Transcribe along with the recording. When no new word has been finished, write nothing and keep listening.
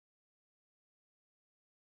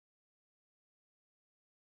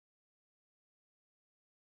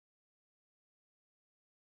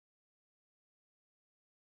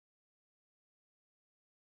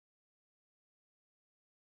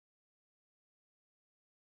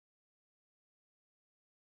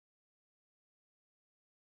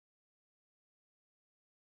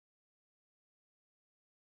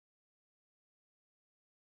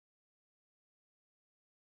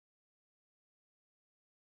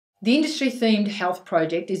The industry-themed health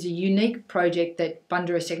project is a unique project that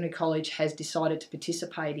Bundoora Secondary College has decided to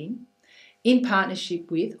participate in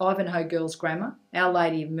partnership with Ivanhoe Girls Grammar, Our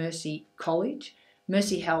Lady of Mercy College,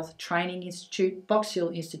 Mercy Health Training Institute, Box Hill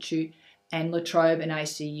Institute, and La Trobe and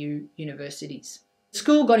ACU universities. The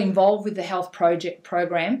school got involved with the health project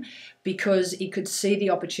program because it could see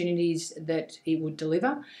the opportunities that it would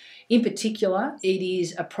deliver. In particular, it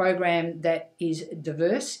is a program that is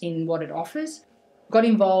diverse in what it offers. Got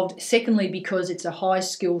involved, secondly, because it's a high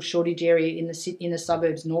skill shortage area in the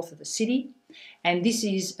suburbs north of the city, and this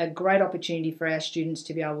is a great opportunity for our students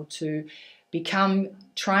to be able to become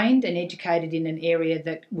trained and educated in an area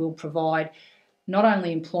that will provide not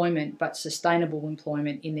only employment but sustainable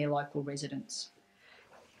employment in their local residents.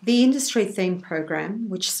 The industry theme program,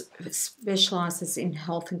 which specialises in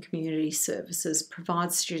health and community services,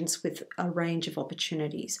 provides students with a range of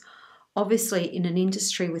opportunities. Obviously, in an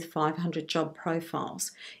industry with 500 job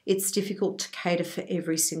profiles, it's difficult to cater for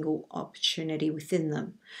every single opportunity within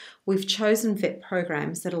them. We've chosen VET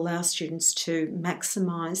programs that allow students to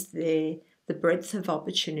maximise the breadth of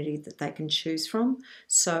opportunity that they can choose from.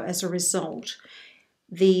 So as a result,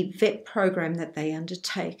 the VET program that they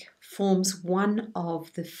undertake forms one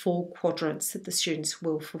of the 4 quadrants that the students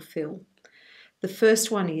will fulfil. The first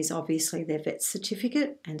one is obviously their VET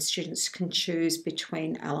certificate, and students can choose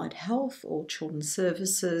between allied health or children's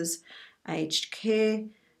services, aged care,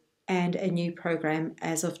 and a new program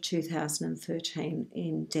as of 2013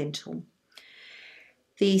 in dental.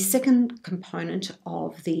 The second component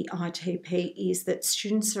of the ITP is that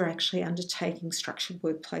students are actually undertaking structured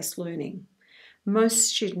workplace learning. Most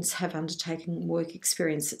students have undertaken work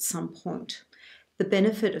experience at some point. The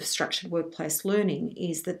benefit of structured workplace learning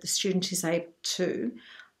is that the student is able to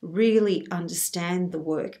really understand the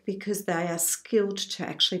work because they are skilled to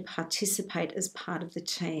actually participate as part of the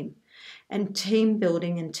team. And team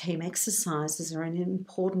building and team exercises are an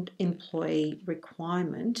important employee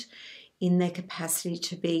requirement in their capacity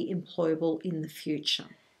to be employable in the future.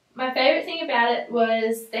 My favourite thing about it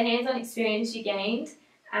was the hands-on experience you gained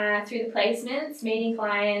through the placements, meeting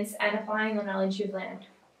clients and applying the knowledge you've learned.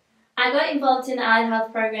 I got involved in the allied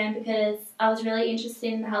health program because I was really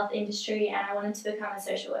interested in the health industry and I wanted to become a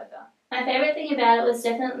social worker. My favourite thing about it was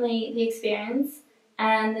definitely the experience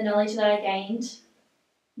and the knowledge that I gained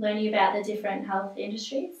learning about the different health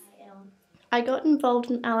industries. I got involved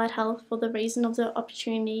in allied health for the reason of the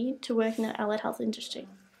opportunity to work in the allied health industry.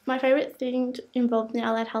 My favourite thing involved in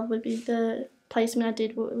allied health would be the placement I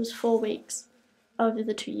did. It was 4 weeks over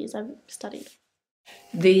the 2 years I've studied.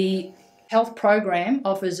 The health program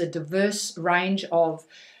offers a diverse range of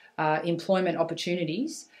employment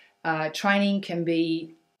opportunities. Training can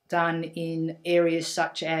be done in areas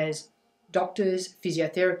such as doctors,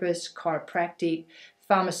 physiotherapists, chiropractic,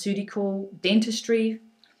 pharmaceutical, dentistry,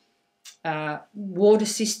 ward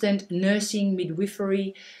assistant, nursing,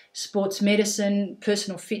 midwifery, sports medicine,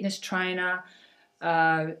 personal fitness trainer,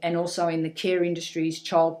 and also in the care industries,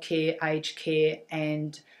 childcare, aged care,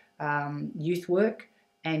 and youth work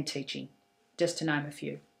and teaching, just to name a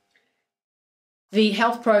few. The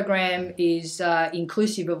health program is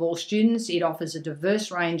inclusive of all students. It offers a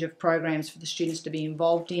diverse range of programs for the students to be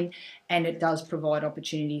involved in, and it does provide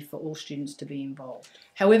opportunity for all students to be involved.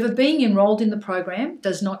 However, being enrolled in the program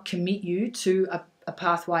does not commit you to a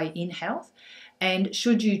pathway in health, and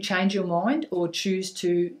should you change your mind or choose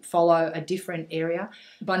to follow a different area,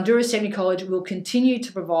 Bundoora Secondary College will continue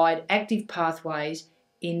to provide active pathways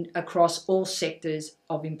across all sectors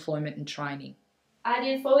of employment and training. I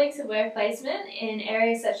did 4 weeks of work placement in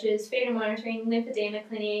areas such as food and monitoring, lymphedema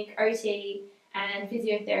clinic, OT and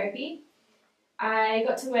physiotherapy. I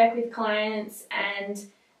got to work with clients and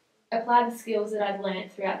apply the skills that I've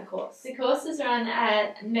learnt throughout the course. The course was run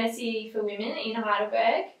at Mercy for Women in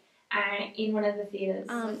Heidelberg in one of the theatres.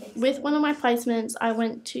 With one of my placements, I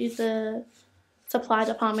went to the supply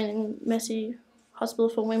department in Mercy Hospital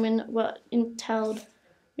for Women, what entailed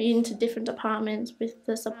me into different departments with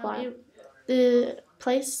the supply. The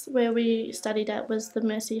place where we studied at was the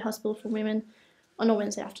Mercy Hospital for Women on a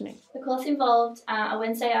Wednesday afternoon. The course involved a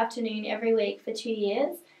Wednesday afternoon every week for 2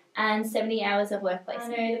 years and 70 hours of work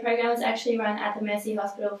placement. So the program was actually run at the Mercy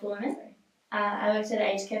Hospital for Women. I worked at an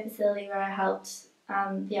aged care facility where I helped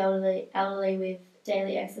the elderly with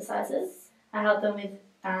daily exercises. I helped them with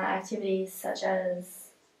activities such as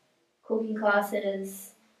cooking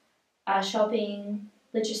classes, shopping,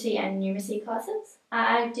 literacy and numeracy classes.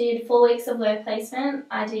 I did 4 weeks of work placement.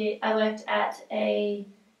 I worked at a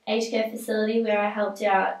aged care facility where I helped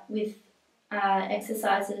out with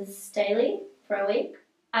exercises daily for a week.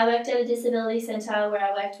 I worked at a disability centre where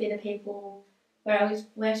I worked with the people where I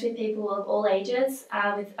worked with people of all ages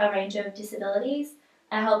with a range of disabilities.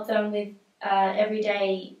 I helped them with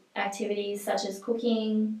everyday activities such as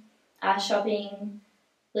cooking, shopping,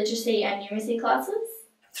 literacy and numeracy classes.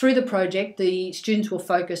 Through the project, the students will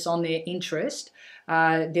focus on their interest.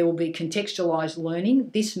 There will be contextualised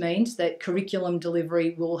learning. This means that curriculum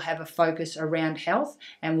delivery will have a focus around health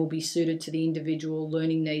and will be suited to the individual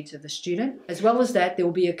learning needs of the student. As well as that, there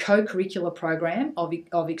will be a co-curricular program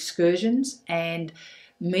of excursions and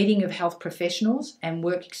meeting of health professionals and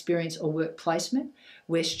work experience or work placement,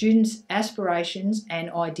 where students' aspirations and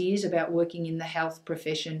ideas about working in the health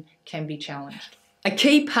profession can be challenged. A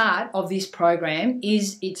key part of this program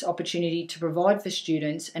is its opportunity to provide for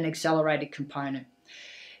students an accelerated component.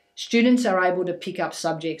 Students are able to pick up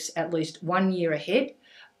subjects at least 1 year ahead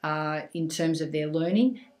in terms of their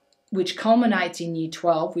learning, which culminates in Year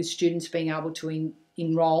 12 with students being able to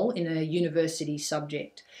enrol in a university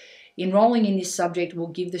subject. Enrolling in this subject will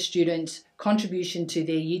give the students contribution to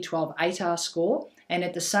their Year 12 ATAR score, and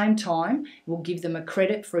at the same time will give them a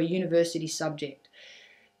credit for a university subject.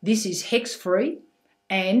 This is HECS-free,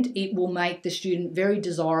 and it will make the student very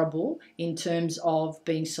desirable in terms of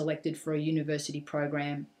being selected for a university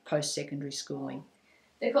program post-secondary schooling.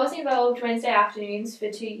 The course involved Wednesday afternoons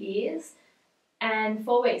for 2 years and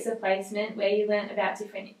 4 weeks of placement where you learnt about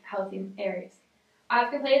different health areas.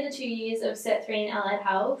 I've completed the 2 years of Set 3 in Allied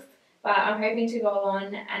Health, but I'm hoping to go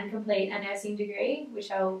on and complete a nursing degree,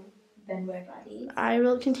 which I'll then work on. I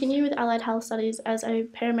will continue with Allied Health Studies as a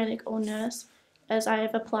paramedic or nurse, as I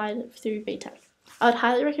have applied through BTEC. I would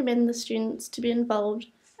highly recommend the students to be involved,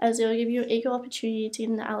 as it will give you an equal opportunity to get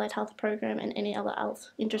in the Allied Health program and any other health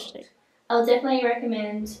industry. I'll definitely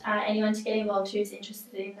recommend anyone to get involved who's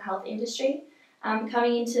interested in the health industry.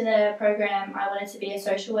 Coming into the program, I wanted to be a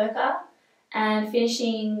social worker, and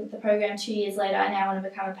finishing the program 2 years later, I now want to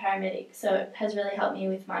become a paramedic, so it has really helped me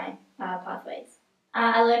with my pathways.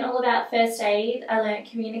 I learned all about first aid, I learned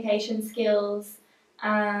communication skills.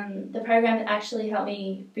 The program actually helped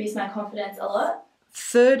me boost my confidence a lot.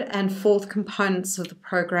 Third and fourth components of the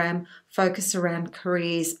program focus around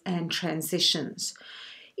careers and transitions.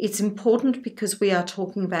 It's important because we are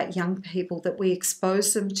talking about young people that we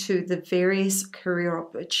expose them to the various career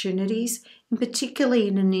opportunities, and particularly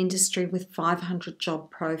in an industry with 500 job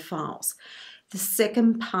profiles. The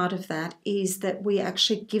second part of that is that we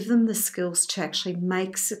actually give them the skills to actually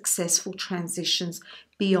make successful transitions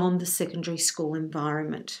beyond the secondary school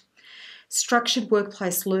environment. Structured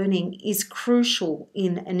workplace learning is crucial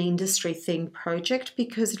in an industry-themed project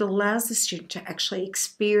because it allows the student to actually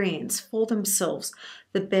experience for themselves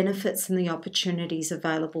the benefits and the opportunities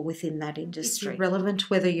available within that industry. It's relevant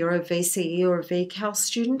whether you're a VCE or a VCAL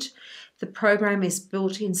student. The program is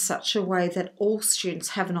built in such a way that all students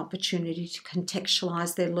have an opportunity to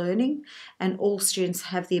contextualise their learning, and all students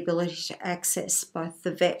have the ability to access both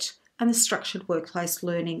the VET and the structured workplace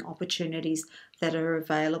learning opportunities that are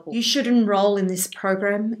available. You should enrol in this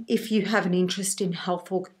program if you have an interest in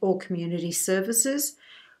health or community services,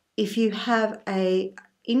 if you have an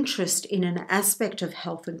interest in an aspect of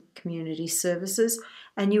health and community services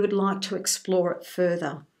and you would like to explore it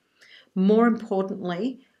further. More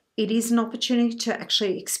importantly, it is an opportunity to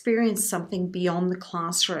actually experience something beyond the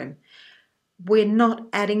classroom. We're not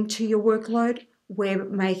adding to your workload. We're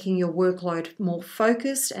making your workload more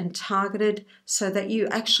focused and targeted so that you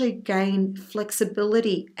actually gain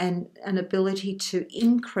flexibility and an ability to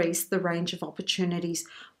increase the range of opportunities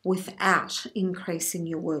without increasing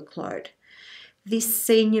your workload. This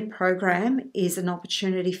senior program is an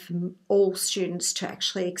opportunity for all students to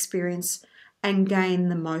actually experience and gain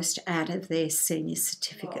the most out of their senior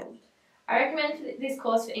certificate. I recommend this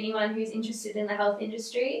course for anyone who's interested in the health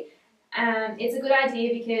industry. It's a good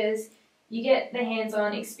idea because you get the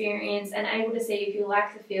hands-on experience and able to see if you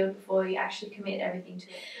like the field before you actually commit everything to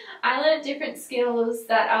it. I learned different skills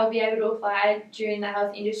that I'll be able to apply during the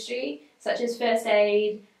health industry, such as first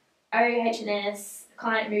aid, OHS,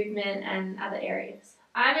 client movement and other areas.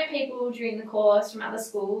 I met people during the course from other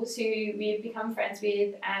schools who we've become friends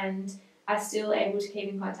with and are still able to keep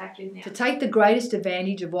in contact with now. To take the greatest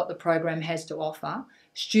advantage of what the program has to offer,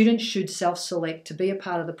 students should self-select to be a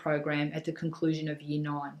part of the program at the conclusion of Year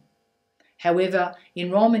 9. However,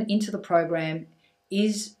 enrolment into the program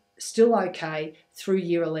is still okay through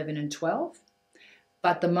Year 11 and 12,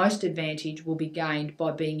 but the most advantage will be gained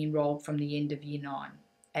by being enrolled from the end of Year 9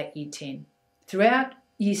 at Year 10. Throughout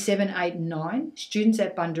Year 7, 8 and 9, students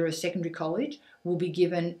at Bundoora Secondary College will be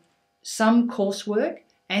given some coursework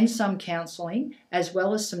and some counselling, as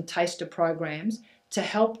well as some taster programs to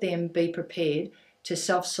help them be prepared to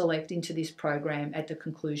self-select into this program at the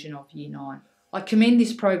conclusion of Year 9. I commend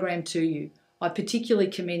this program to you. I particularly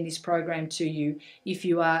commend this program to you if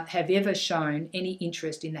you have ever shown any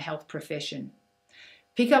interest in the health profession.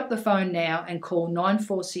 Pick up the phone now and call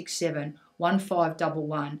 9467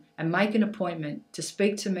 1511 and make an appointment to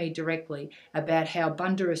speak to me directly about how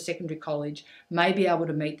Bundoora Secondary College may be able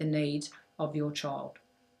to meet the needs of your child.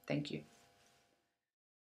 Thank you.